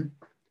Arendtian,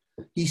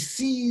 he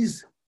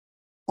sees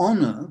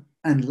honor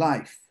and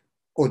life,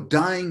 or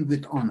dying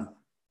with honor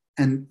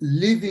and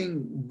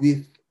living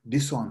with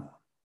dishonor,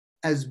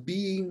 as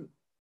being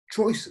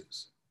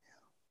choices.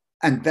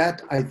 And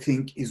that, I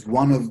think, is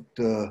one of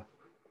the,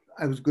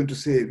 I was going to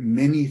say,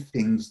 many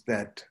things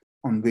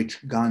on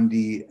which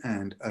Gandhi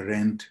and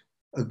Arendt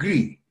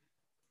agree.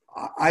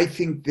 I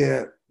think there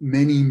are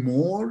many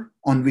more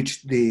on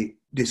which they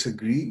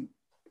disagree.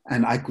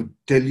 And I could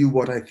tell you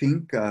what I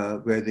think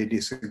where they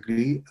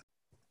disagree.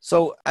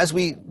 So as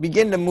we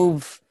begin to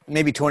move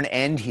maybe to an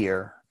end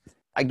here,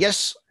 I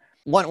guess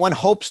one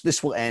hopes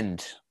this will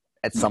end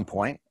at some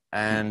point.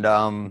 And,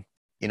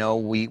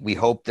 we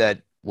hope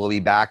that we'll be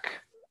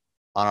back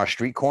on our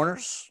street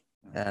corners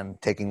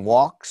and taking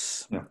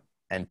walks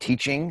and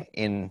teaching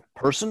in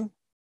person.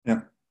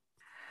 Yeah.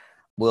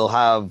 We'll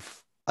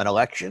have an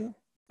election.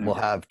 We'll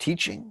have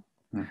teaching.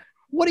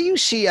 What do you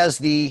see as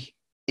the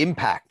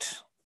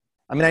impact?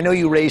 I mean, I know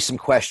you raised some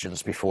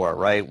questions before,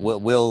 right?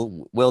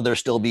 Will there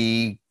still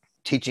be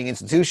teaching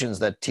institutions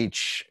that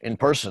teach in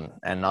person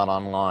and not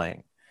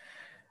online?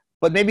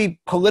 But maybe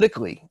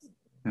politically,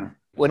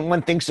 when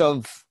one thinks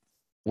of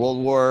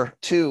World War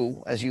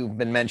II, as you've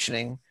been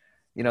mentioning,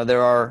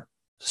 there are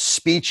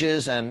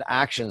speeches and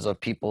actions of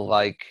people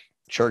like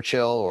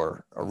Churchill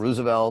or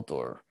Roosevelt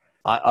or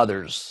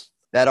others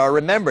that are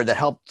remembered that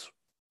helped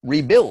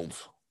rebuild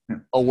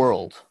a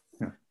world.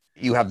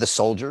 You have the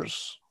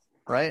soldiers,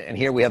 right? And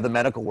here we have the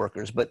medical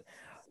workers. But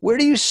where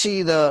do you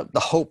see the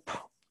hope?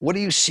 What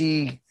do you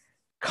see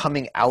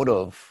coming out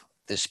of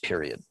this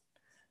period?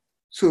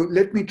 So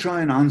let me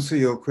try and answer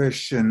your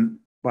question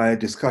by a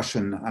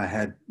discussion I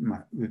had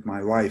with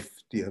my wife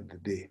the other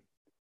day.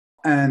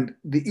 And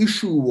the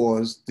issue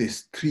was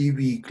this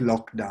 3-week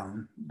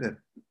lockdown that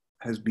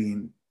has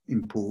been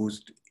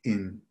imposed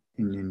in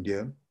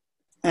India.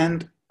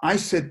 And I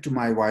said to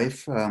my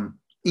wife,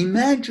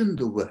 imagine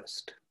the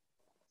worst.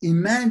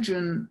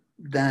 Imagine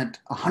that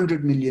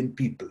 100 million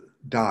people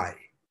die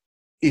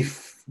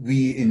if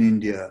we in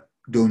India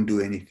don't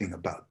do anything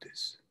about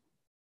this.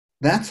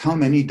 That's how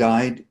many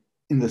died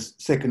in the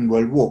Second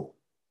World War.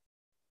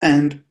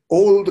 And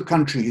all the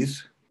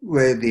countries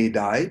where they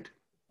died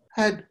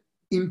had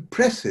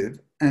impressive,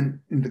 and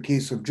in the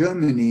case of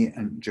Germany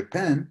and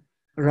Japan,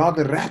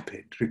 rather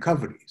rapid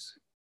recoveries.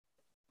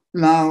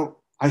 Now,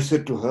 I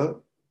said to her,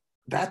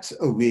 that's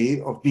a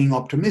way of being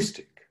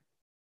optimistic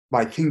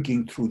by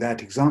thinking through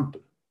that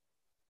example.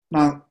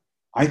 Now,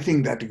 I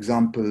think that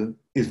example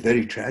is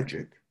very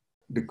tragic,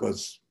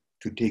 because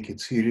to take it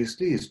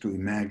seriously is to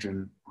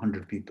imagine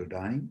 100 people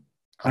dying,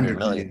 100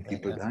 million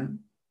people dying.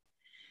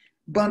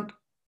 But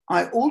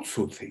I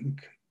also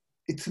think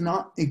it's an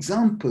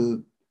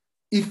example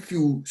if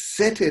you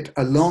set it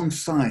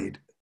alongside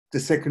the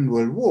Second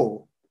World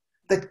War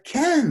that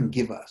can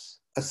give us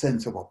a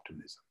sense of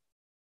optimism.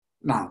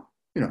 Now,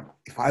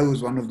 if I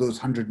was one of those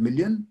 100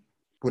 million,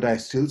 would I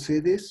still say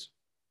this?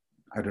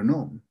 I don't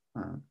know.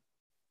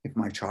 If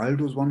my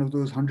child was one of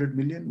those 100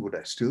 million, would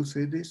I still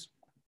say this?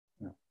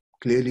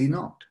 Clearly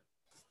not.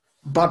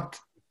 But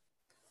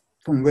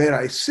from where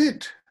I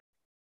sit,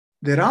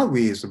 there are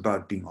ways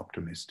about being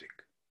optimistic.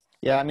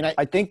 Yeah, I mean,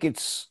 I think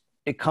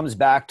it comes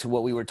back to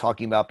what we were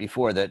talking about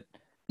before, that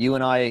you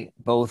and I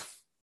both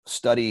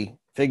study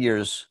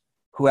figures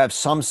who have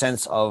some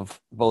sense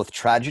of both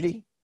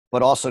tragedy,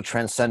 but also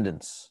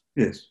transcendence.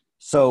 Yes.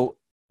 So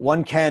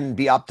one can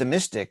be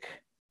optimistic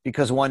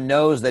because one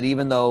knows that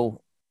even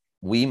though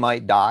we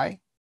might die,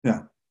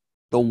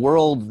 the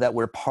world that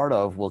we're part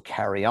of will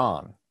carry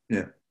on.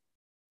 Yeah.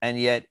 And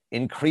yet,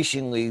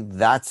 increasingly,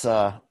 that's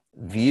a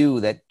view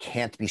that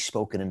can't be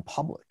spoken in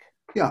public.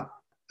 Yeah.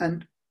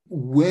 And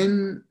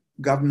when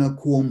Governor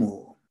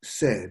Cuomo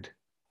said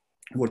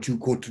what you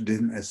quoted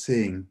him as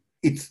saying,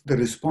 it's the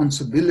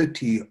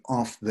responsibility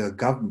of the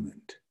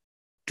government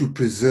to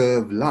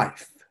preserve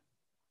life,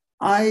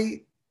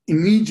 I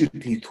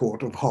immediately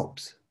thought of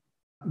Hobbes,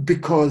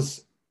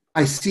 because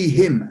I see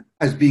him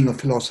as being a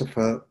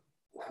philosopher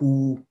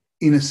who,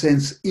 in a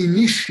sense,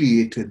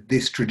 initiated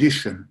this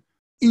tradition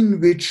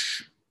in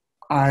which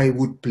I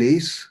would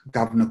place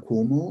Governor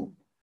Cuomo.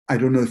 I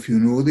don't know if you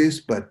know this,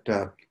 but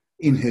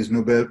in his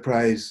Nobel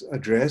Prize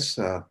address,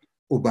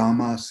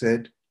 Obama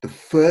said the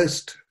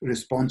first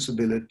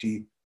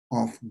responsibility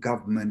of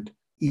government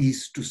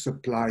is to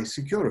supply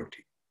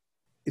security.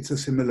 It's a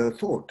similar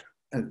thought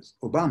as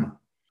Obama.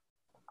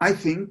 I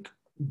think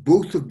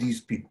both of these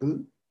people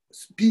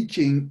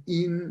speaking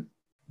in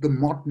the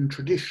modern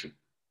tradition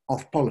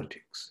of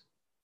politics.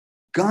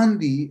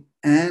 Gandhi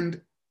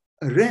and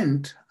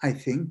Arendt, I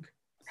think,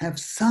 have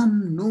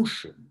some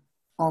notion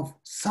of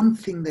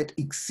something that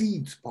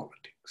exceeds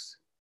politics.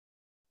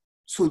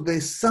 So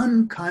there's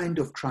some kind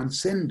of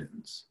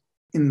transcendence.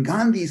 In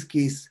Gandhi's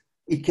case,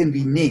 it can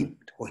be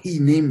named, or he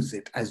names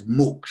it as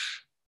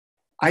moksha.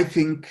 I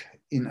think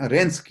in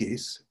Arendt's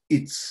case,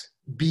 it's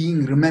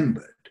being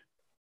remembered.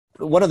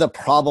 One of the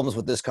problems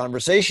with this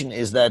conversation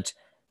is that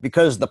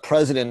because the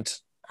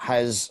president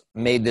has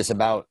made this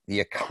about the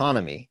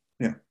economy,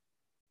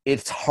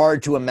 it's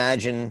hard to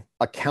imagine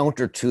a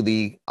counter to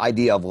the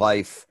idea of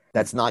life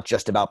that's not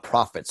just about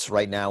profits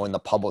right now in the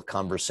public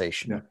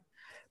conversation. Yeah.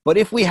 But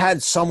if we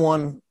had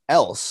someone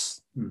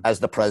else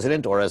as the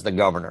president or as the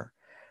governor,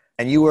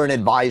 and you were an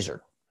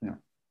advisor,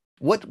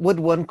 what would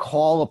one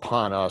call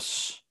upon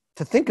us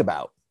to think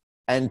about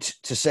and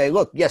to say,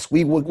 look, yes,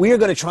 we are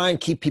going to try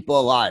and keep people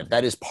alive.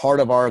 That is part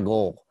of our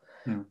goal.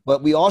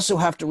 But we also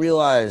have to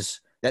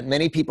realize that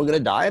many people are going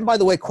to die. And by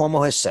the way,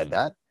 Cuomo has said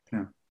that.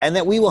 And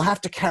that we will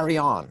have to carry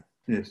on.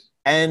 Yes.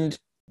 And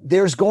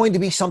there's going to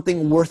be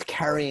something worth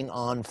carrying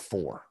on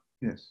for.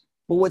 Yes.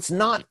 But what's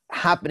not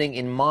happening,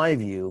 in my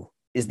view,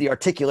 is the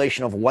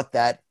articulation of what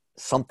that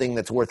something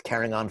that's worth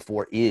carrying on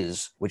for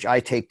is, which I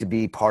take to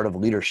be part of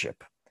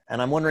leadership.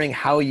 And I'm wondering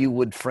how you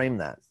would frame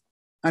that.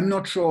 I'm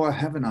not sure I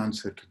have an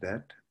answer to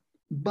that.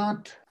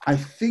 But I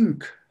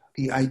think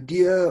the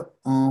idea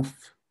of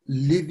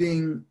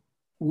living,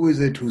 who is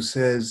it who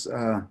says,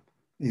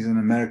 he's an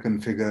American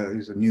figure,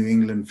 he's a New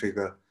England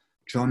figure,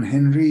 John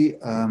Henry.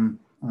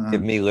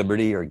 Give me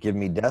liberty or give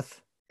me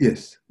death?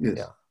 Yes.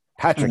 Yeah.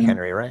 Patrick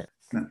Henry, right?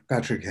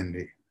 Patrick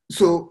Henry.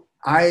 So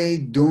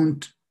I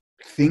don't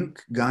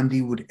think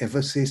Gandhi would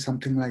ever say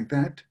something like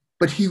that,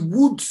 but he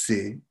would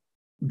say,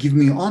 give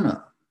me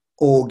honor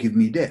or give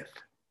me death.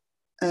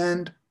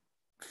 And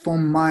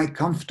from my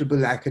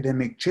comfortable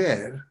academic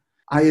chair,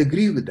 I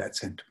agree with that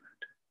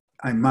sentiment.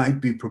 I might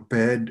be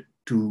prepared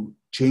to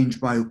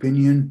change my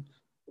opinion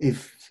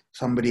if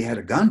somebody had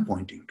a gun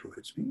pointing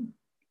towards me.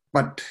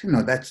 But,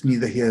 that's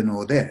neither here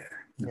nor there.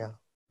 Yeah.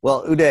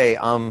 Well, Uday,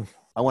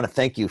 I want to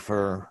thank you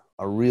for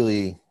a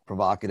really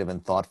provocative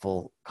and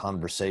thoughtful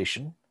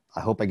conversation.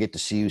 I hope I get to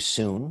see you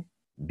soon.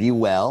 Be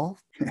well.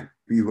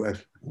 Be well.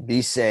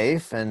 Be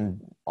safe, and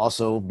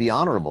also be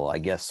honorable, I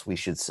guess we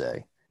should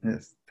say.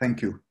 Yes.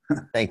 Thank you.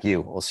 Thank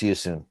you. We'll see you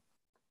soon.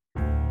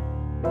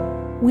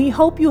 We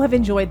hope you have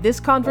enjoyed this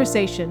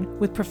conversation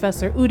with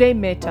Professor Uday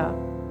Mehta.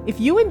 If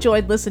you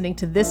enjoyed listening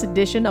to this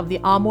edition of the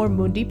Amor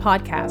Mundi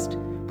podcast,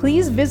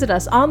 please visit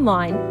us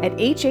online at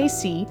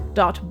hac.bard.edu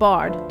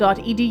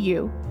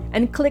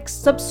and click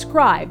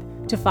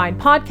subscribe to find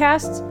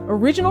podcasts,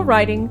 original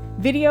writing,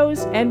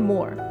 videos, and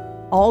more,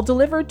 all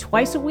delivered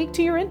twice a week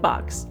to your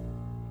inbox.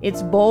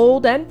 It's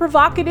bold and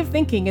provocative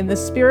thinking in the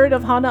spirit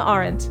of Hannah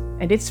Arendt,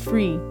 and it's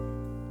free.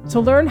 To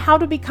learn how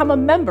to become a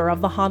member of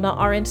the Hannah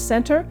Arendt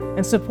Center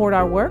and support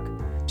our work,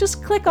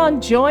 just click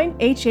on Join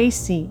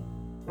HAC.